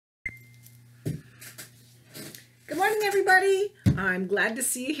Good morning, everybody. I'm glad to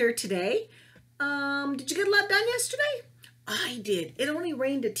see you here today. Did you get a lot done yesterday? I did. It only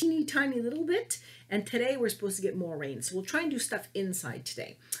rained a teeny tiny little bit, and today we're supposed to get more rain. So we'll try and do stuff inside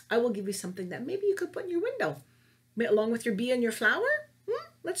today. I will give you something that maybe you could put in your window, along with your bee and your flower.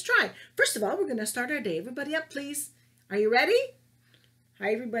 Let's try. First of all, we're going to start our day. Everybody up, please. Are you ready?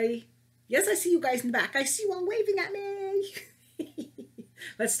 Hi, everybody. Yes, I see you guys in the back. I see you all waving at me.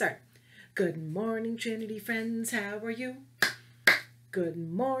 Let's start. Good morning, Trinity friends. How are you? Good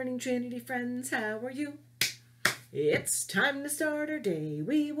morning, Trinity friends. How are you? It's time to start our day.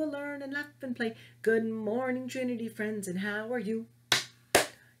 We will learn and laugh and play. Good morning, Trinity friends, and how are you?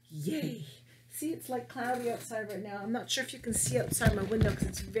 Yay. See, it's like cloudy outside right now. I'm not sure if you can see outside my window because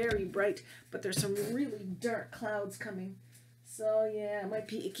it's very bright, but there's some really dark clouds coming. So yeah, it might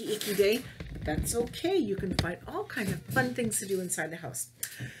be icky day, but that's okay. You can find all kinds of fun things to do inside the house.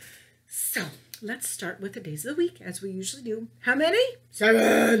 So let's start with the days of the week, as we usually do. How many?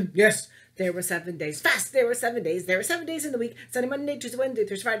 7. Yes, there were 7 days. Fast, there were 7 days. There were 7 days in the week. Sunday, Monday, Tuesday, Wednesday,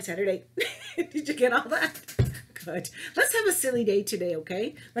 Thursday, Friday, Saturday. Did you get all that? Good. Let's have a silly day today,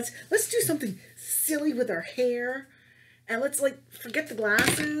 okay? Let's do something silly with our hair. And let's forget the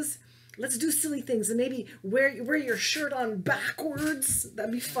glasses. Let's do silly things and maybe wear your shirt on backwards.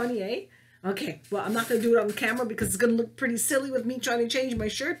 That'd be funny, eh? Okay, well, I'm not going to do it on camera because it's going to look pretty silly with me trying to change my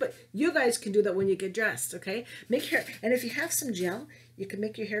shirt, but you guys can do that when you get dressed, okay? Make hair, and if you have some gel, you can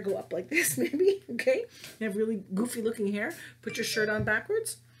make your hair go up like this, maybe, okay? You have really goofy looking hair. Put your shirt on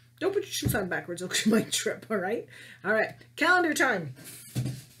backwards. Don't put your shoes on backwards, or you might trip, all right? All right, calendar time.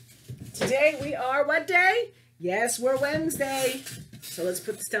 Today we are what day? Yes, we're Wednesday. So let's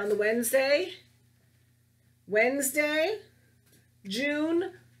put this down to Wednesday. Wednesday,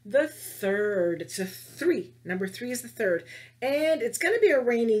 June the 3rd. It's a 3. Number 3 is the 3rd. And it's going to be a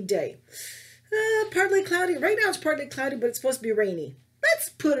rainy day. Partly cloudy. Right now it's partly cloudy, but it's supposed to be rainy. Let's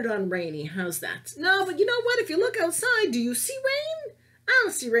put it on rainy. How's that? No, but you know what? If you look outside, do you see rain? I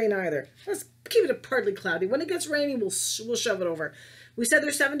don't see rain either. Let's keep it a partly cloudy. When it gets rainy, we'll shove it over. We said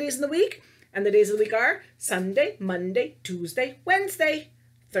there's 7 days in the week. And the days of the week are Sunday, Monday, Tuesday, Wednesday,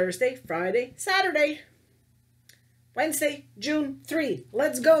 Thursday, Friday, Saturday. Wednesday, June 3.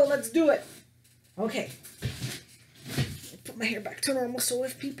 Let's go. Let's do it. Okay. I'll put my hair back to normal so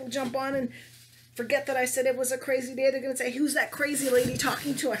if people jump on and forget that I said it was a crazy day, they're going to say, who's that crazy lady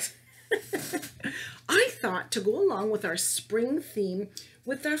talking to us? I thought to go along with our spring theme,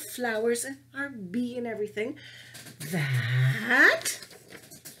 with our flowers and our bee and everything, that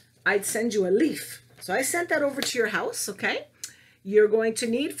I'd send you a leaf. So I sent that over to your house, okay? You're going to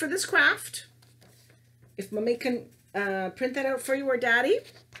need for this craft, if Mommy can print that out for you or Daddy,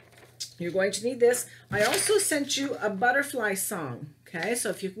 you're going to need this. I also sent you a butterfly song, okay? So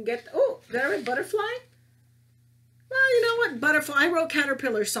if you can get, oh, did I write butterfly? Well, you know what? Butterfly. I wrote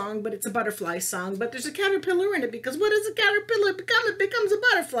caterpillar song, but it's a butterfly song. But there's a caterpillar in it because what does a caterpillar become? It becomes a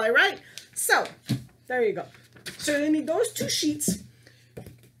butterfly, right? So there you go. So you need those 2 sheets.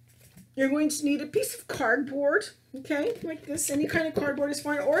 You're going to need a piece of cardboard, okay? Like this. Any kind of cardboard is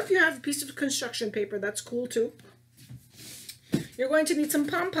fine. Or if you have a piece of construction paper, that's cool too. You're going to need some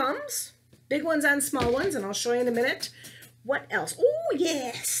pom-poms, big ones and small ones, and I'll show you in a minute. What else? Oh,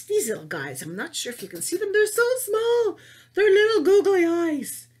 yes, these little guys. I'm not sure if you can see them. They're so small. They're little googly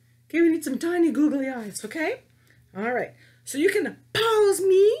eyes. Okay, we need some tiny googly eyes, okay? All right, so you can pause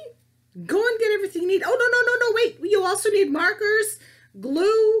me. Go and get everything you need. Oh, no, wait. You also need markers,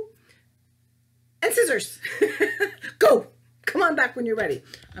 glue, and scissors. Go. Come on back when you're ready.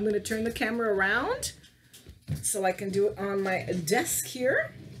 I'm going to turn the camera around so I can do it on my desk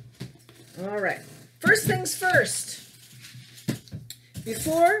here. All right. First things first.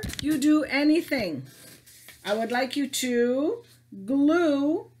 Before you do anything, I would like you to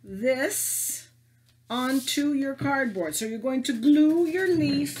glue this onto your cardboard. So you're going to glue your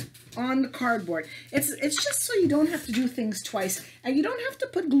leaf on the cardboard. It's just so you don't have to do things twice. And you don't have to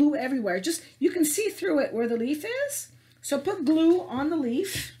put glue everywhere. Just, you can see through it where the leaf is. So put glue on the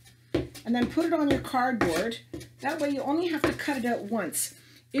leaf and then put it on your cardboard. That way you only have to cut it out once.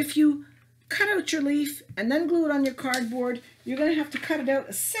 If you cut out your leaf and then glue it on your cardboard, you're going to have to cut it out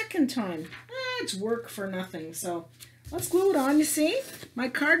a second time. It's work for nothing. So let's glue it on. You see, my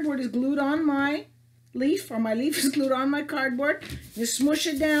cardboard is glued on my leaf, or my leaf is glued on my cardboard. You smush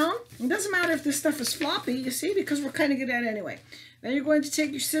it down. It doesn't matter if this stuff is floppy, you see, because we're kind of good at it anyway. Then you're going to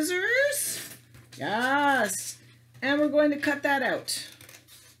take your scissors. Yes. And we're going to cut that out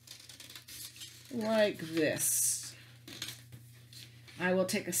like this. I will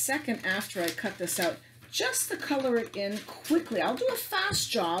take a second after I cut this out just to color it in quickly. I'll do a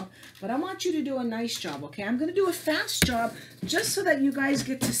fast job, but I want you to do a nice job, okay? I'm going to do a fast job just so that you guys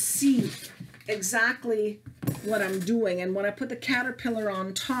get to see exactly what I'm doing. And when I put the caterpillar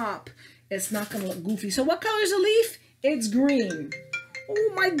on top, it's not going to look goofy. So what color is the leaf? It's green.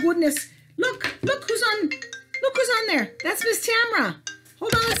 Oh my goodness. Look who's on there. That's Miss Tamara.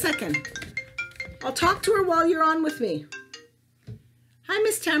 Hold on a second. I'll talk to her while you're on with me. Hi,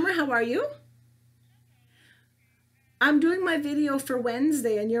 Miss Tamara, how are you? I'm doing my video for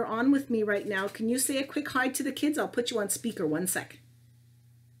Wednesday and you're on with me right now. Can you say a quick hi to the kids? I'll put you on speaker 1 sec.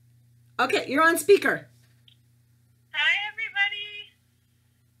 Okay, you're on speaker. Hi, everybody.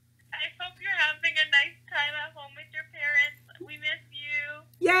 I hope you're having a nice time at home with your parents. We miss you.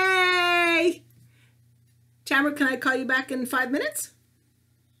 Yay! Tamara, can I call you back in 5 minutes?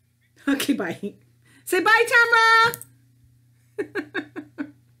 Okay, bye. Say bye, Tamara!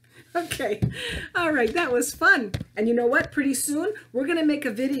 Okay, all right, that was fun. And you know what? Pretty soon, we're going to make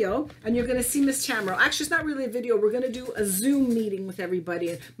a video, and you're going to see Miss Tamara. Actually, it's not really a video. We're going to do a Zoom meeting with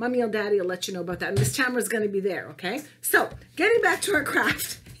everybody, and Mommy or Daddy will let you know about that. Miss Tamara's going to be there, okay? So, getting back to our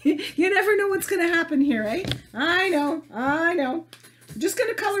craft. You never know what's going to happen here, eh? I know. I'm just going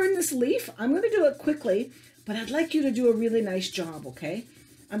to color in this leaf. I'm going to do it quickly, but I'd like you to do a really nice job, okay?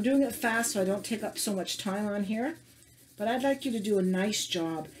 I'm doing it fast so I don't take up so much time on here, but I'd like you to do a nice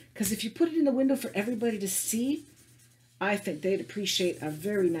job. Because if you put it in the window for everybody to see, I think they'd appreciate a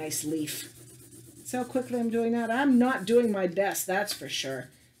very nice leaf. See how quickly I'm doing that? I'm not doing my best, that's for sure.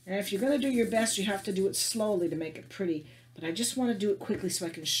 And if you're going to do your best, you have to do it slowly to make it pretty. But I just want to do it quickly so I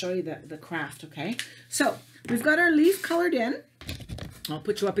can show you the craft, okay? So, we've got our leaf colored in. I'll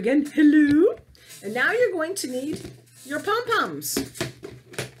put you up again. Hello. And now you're going to need your pom-poms.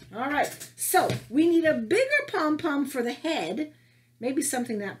 All right. So, we need a bigger pom-pom for the head. Maybe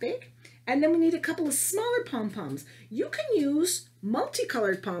something that big. And then we need a couple of smaller pom-poms. You can use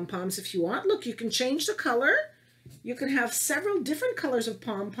multicolored pom-poms if you want. Look, you can change the color. You can have several different colors of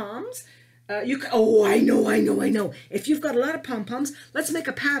pom-poms. Oh, I know. If you've got a lot of pom-poms, let's make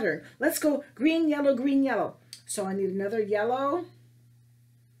a pattern. Let's go green, yellow, green, yellow. So I need another yellow.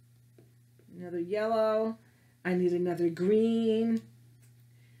 Another yellow. I need another green.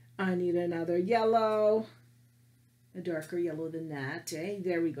 I need another yellow. A darker yellow than that, eh?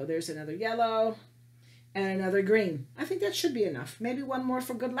 There we go. There's another yellow and another green. I think that should be enough. Maybe one more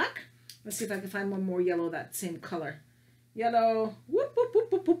for good luck. Let's see if I can find one more yellow that same color. Yellow, whoop, whoop,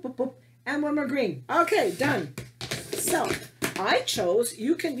 whoop, whoop, whoop, whoop, whoop, and one more green. Okay, done. So I chose,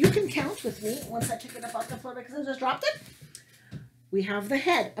 you can count with me once I pick it up off the floor because I just dropped it. We have the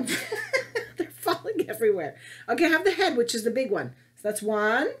head. They're falling everywhere. Okay, I have the head, which is the big one. So that's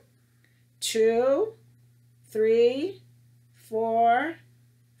 1, 2, 3, 4,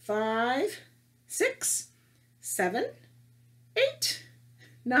 5, 6, 7, 8,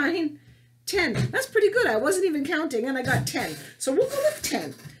 9, 10. That's pretty good. I wasn't even counting and I got 10. So we'll go with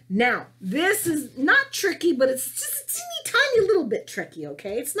 10. Now, this is not tricky, but it's just a teeny tiny little bit tricky,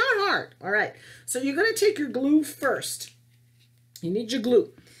 okay? It's not hard. All right. So you're going to take your glue first. You need your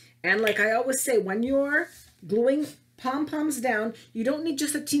glue. And like I always say, when you're gluing pom-poms down, you don't need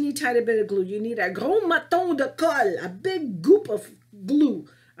just a teeny tiny bit of glue. You need a gros maton de colle, a big goop of glue,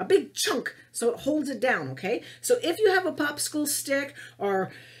 a big chunk, so it holds it down, okay? So if you have a popsicle stick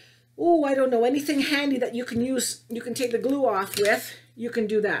or, oh, I don't know, anything handy that you can use, you can take the glue off with, you can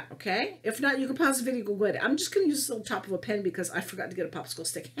do that, okay? If not, you can pause the video, go ahead. I'm just going to use this little top of a pen because I forgot to get a popsicle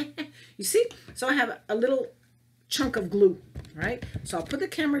stick. You see? So I have a little chunk of glue, right? So I'll put the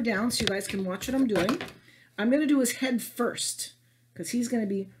camera down so you guys can watch what I'm doing. I'm going to do his head first because he's going to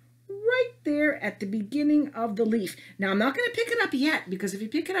be right there at the beginning of the leaf. Now, I'm not going to pick it up yet because if you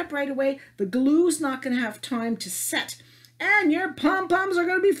pick it up right away, the glue's not going to have time to set. And your pom-poms are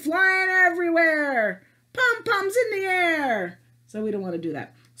going to be flying everywhere. Pom-poms in the air. So we don't want to do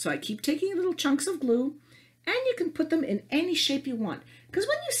that. So I keep taking little chunks of glue and you can put them in any shape you want. Because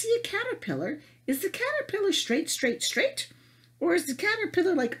when you see a caterpillar, is the caterpillar straight, straight, straight? Or is the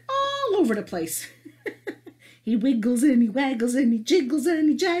caterpillar like all over the place? He wiggles and he waggles and he jiggles and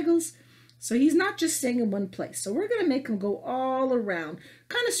he jaggles. So he's not just staying in one place. So we're going to make him go all around,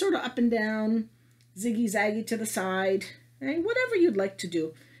 kind of sort of up and down, ziggy-zaggy to the side, and whatever you'd like to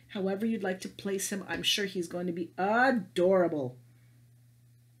do. However you'd like to place him, I'm sure he's going to be adorable.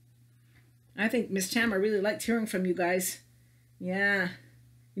 I think Miss Tamara really liked hearing from you guys. Yeah.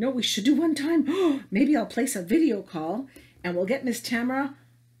 You know what we should do one time? Maybe I'll place a video call and we'll get Miss Tamara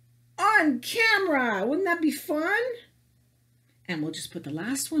on camera. Wouldn't that be fun? And we'll just put the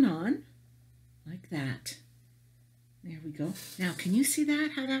last one on like that. There we go. Now, can you see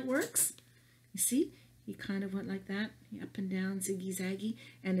that, how that works? You see? He kind of went like that, up and down, ziggy-zaggy,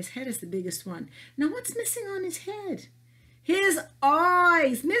 and his head is the biggest one. Now, what's missing on his head? His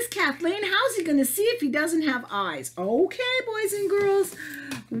eyes. Miss Kathleen, how's he going to see if he doesn't have eyes? Okay, boys and girls,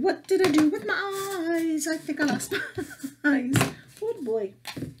 what did I do with my eyes? I think I lost my eyes. Oh, boy.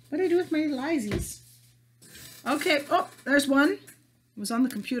 What did I do with my eyesies? Okay, oh, there's one. It was on the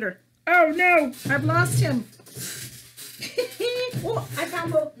computer. Oh, no, I've lost him. Oh, I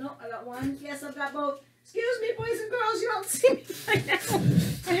found both. No, I got one. Yes, I've got both. Excuse me, boys and girls, you don't see me right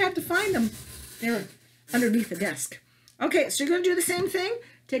now. I had to find them. They're underneath the desk. Okay, so you're going to do the same thing.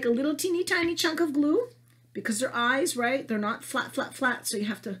 Take a little teeny tiny chunk of glue because they're eyes, right? They're not flat, flat, flat, so you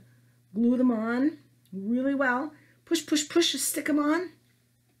have to glue them on really well. Push, push, push, stick them on.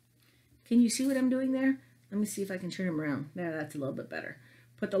 Can you see what I'm doing there? Let me see if I can turn them around. There, that's a little bit better.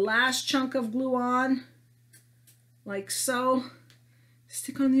 Put the last chunk of glue on, like so.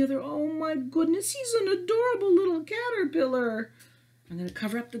 Stick on the other. Oh my goodness, he's an adorable little caterpillar. I'm going to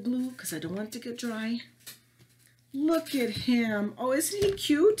cover up the glue because I don't want it to get dry. Look at him. Oh, isn't he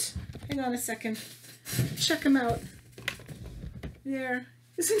cute? Hang on a second. Check him out. There.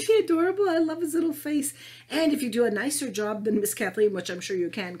 Isn't he adorable? I love his little face. And if you do a nicer job than Miss Kathleen, which I'm sure you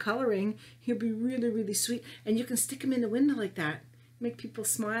can, coloring, he'll be really, really sweet. And you can stick him in the window like that. Make people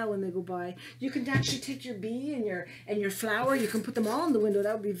smile when they go by. You can actually take your bee and your flower. You can put them all in the window.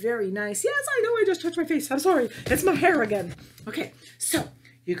 That would be very nice. Yes, I know. I just touched my face. I'm sorry. It's my hair again. Okay, so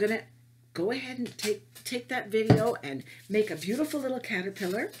you're going to go ahead and take that video and make a beautiful little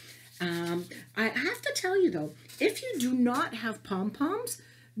caterpillar. I have to tell you, though, if you do not have pom-poms,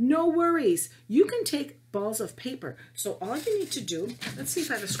 no worries. You can take balls of paper. So all you need to do, let's see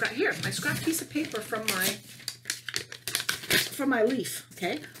if I have a scrap. Here, my scrap piece of paper from my leaf,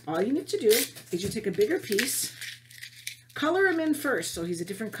 okay? All you need to do is you take a bigger piece, color him in first so he's a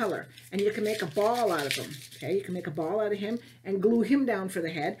different color, and you can make a ball out of him, okay? You can make a ball out of him and glue him down for the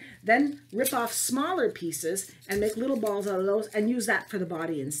head, then rip off smaller pieces and make little balls out of those and use that for the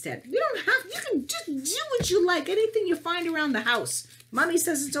body instead. You can just do what you like, anything you find around the house. Mommy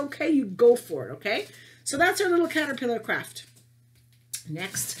says it's okay, you go for it, okay? So that's our little caterpillar craft.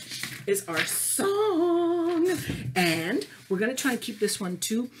 Next is our song, and we're going to try and keep this one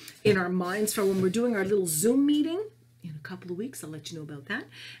too in our minds for when we're doing our little Zoom meeting in a couple of weeks. I'll let you know about that.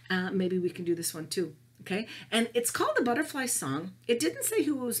 Maybe we can do this one too, okay? And it's called the Butterfly Song. It didn't say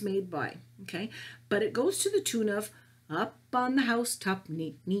who it was made by, okay? But it goes to the tune of Up on the Housetop,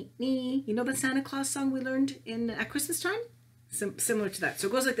 neat, neat, neat. You know the Santa Claus song we learned at Christmas time? Similar to that. So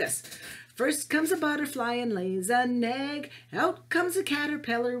it goes like this. First comes a butterfly and lays an egg. Out comes a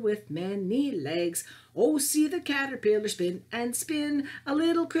caterpillar with many legs. Oh, see the caterpillar spin and spin. A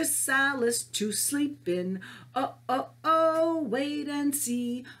little chrysalis to sleep in. Oh, oh, oh, wait and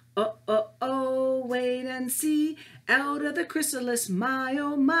see. Oh, oh, oh, wait and see. Out of the chrysalis, my,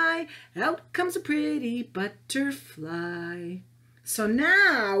 oh, my. Out comes a pretty butterfly. So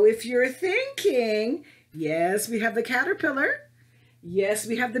now, if you're thinking, yes, we have the caterpillar. Yes,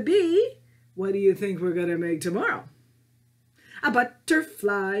 we have the bee. What do you think we're going to make tomorrow? A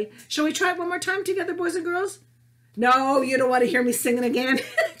butterfly. Shall we try it one more time together, boys and girls? No, you don't want to hear me singing again.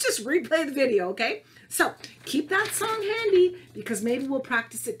 Just replay the video, okay? So keep that song handy because maybe we'll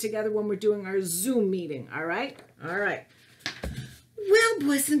practice it together when we're doing our Zoom meeting, all right? All right. Well,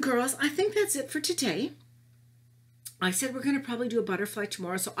 boys and girls, I think that's it for today. I said we're going to probably do a butterfly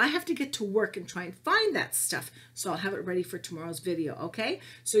tomorrow, so I have to get to work and try and find that stuff. So I'll have it ready for tomorrow's video, okay?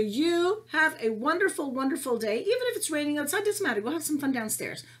 So you have a wonderful, wonderful day. Even if it's raining outside, doesn't matter. Go have some fun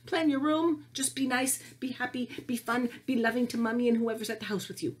downstairs. Play in your room. Just be nice, be happy, be fun, be loving to Mommy and whoever's at the house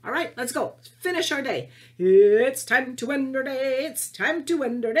with you. All right, let's go. Let's finish our day. It's time to end our day. It's time to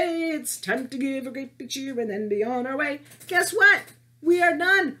end our day. It's time to give a great big cheer and then be on our way. Guess what? We are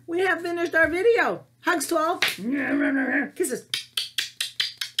done. We have finished our video. Hugs to all. Kisses.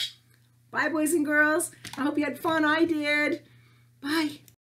 Bye, boys and girls. I hope you had fun. I did. Bye.